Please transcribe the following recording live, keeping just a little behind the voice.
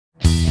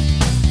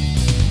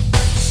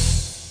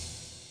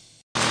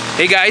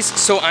Hey guys,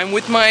 so I'm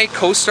with my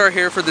co-star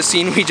here for the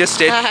scene we just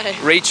did. Hi.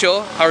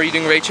 Rachel. How are you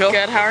doing, Rachel?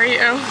 Good, how are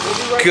you?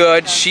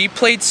 Good. She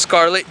played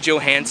Scarlett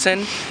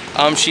Johansson.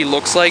 She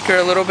looks like her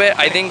a little bit.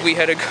 I think we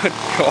had a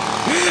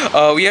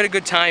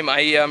good time.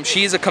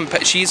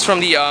 She's from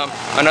the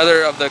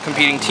another of the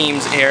competing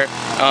teams here.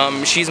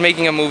 She's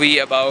making a movie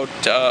about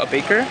a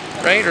baker,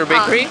 right? Or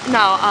bakery?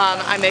 No,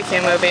 I'm making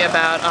a movie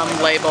about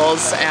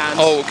labels and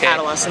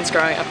adolescents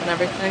growing up and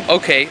everything.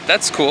 Okay,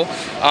 that's cool.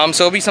 So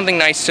it'll be something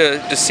nice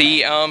to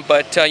see.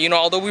 But you know,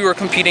 although we were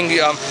competing,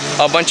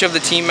 a bunch of the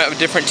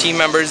different team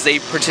members, they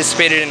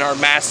participated in our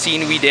mass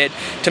scene we did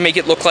to make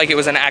it look like it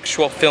was an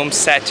actual film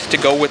set to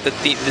go with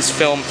this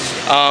film.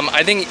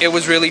 I think it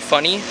was really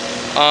funny.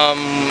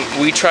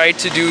 We tried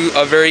to do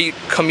a very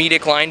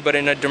comedic line, but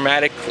in a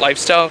dramatic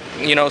lifestyle.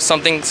 You know,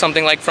 something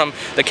like from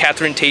the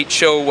Catherine Tate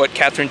Show, what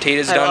Catherine Tate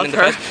has done in the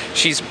past.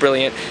 She's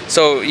brilliant.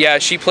 So yeah,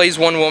 she plays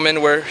one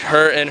woman where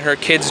her and her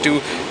kids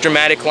do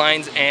dramatic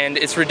lines, and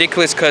it's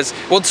ridiculous because,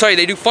 well, sorry,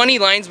 they do funny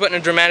lines, but in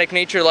a dramatic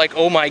nature, like,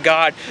 oh my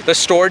God, the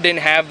store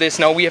didn't have this.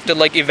 Now we have to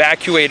like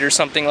evacuate or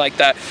something like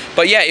that.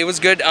 But yeah, it was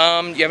good. You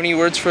have any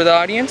words for the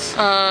audience?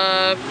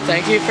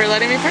 Thank you for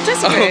letting me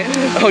participate.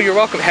 Oh, you're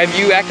welcome. Have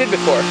you acted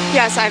before?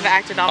 Yes, I've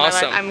acted all my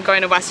life. I'm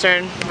going to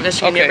Western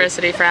Michigan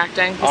University for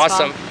acting.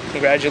 Awesome.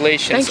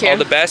 Congratulations. Thank you. All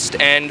the best,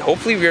 and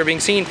hopefully we are being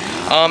seen.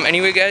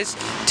 Anyway guys,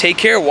 take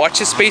care, watch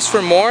this space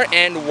for more,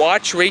 and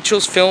watch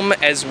Rachel's film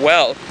as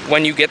well.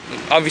 When you get,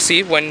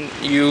 obviously, when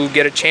you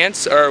get a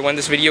chance, or when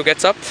this video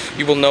gets up,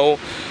 you will know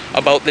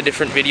about the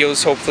different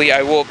videos. Hopefully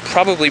I will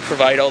probably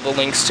provide all the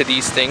links to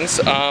these things.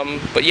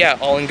 But yeah,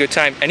 all in good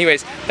time.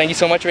 Anyways, thank you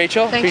so much,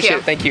 Rachel. Appreciate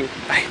it. Thank you.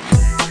 Bye.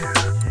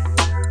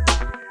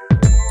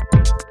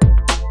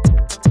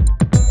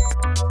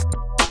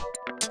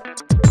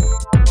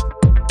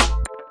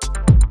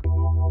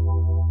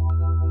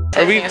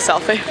 Are we a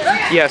selfie?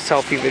 Yeah,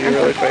 selfie video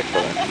really quick for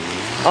that.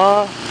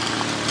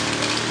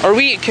 Are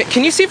we?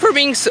 Can you see if we're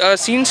being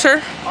seen,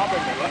 sir?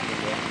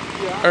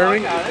 Are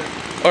we?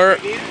 Or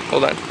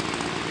hold on.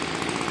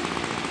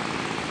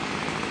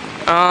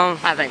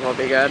 I think we'll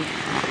be good.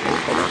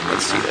 Hold on.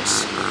 Let's see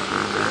this.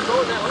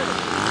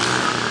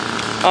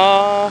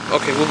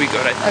 Okay, we'll be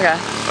good. I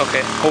think.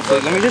 Okay.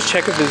 Hopefully, let me just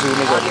check if the zoom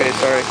is okay.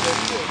 Sorry.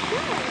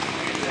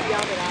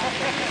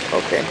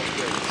 Okay.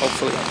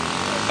 Hopefully.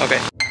 Okay.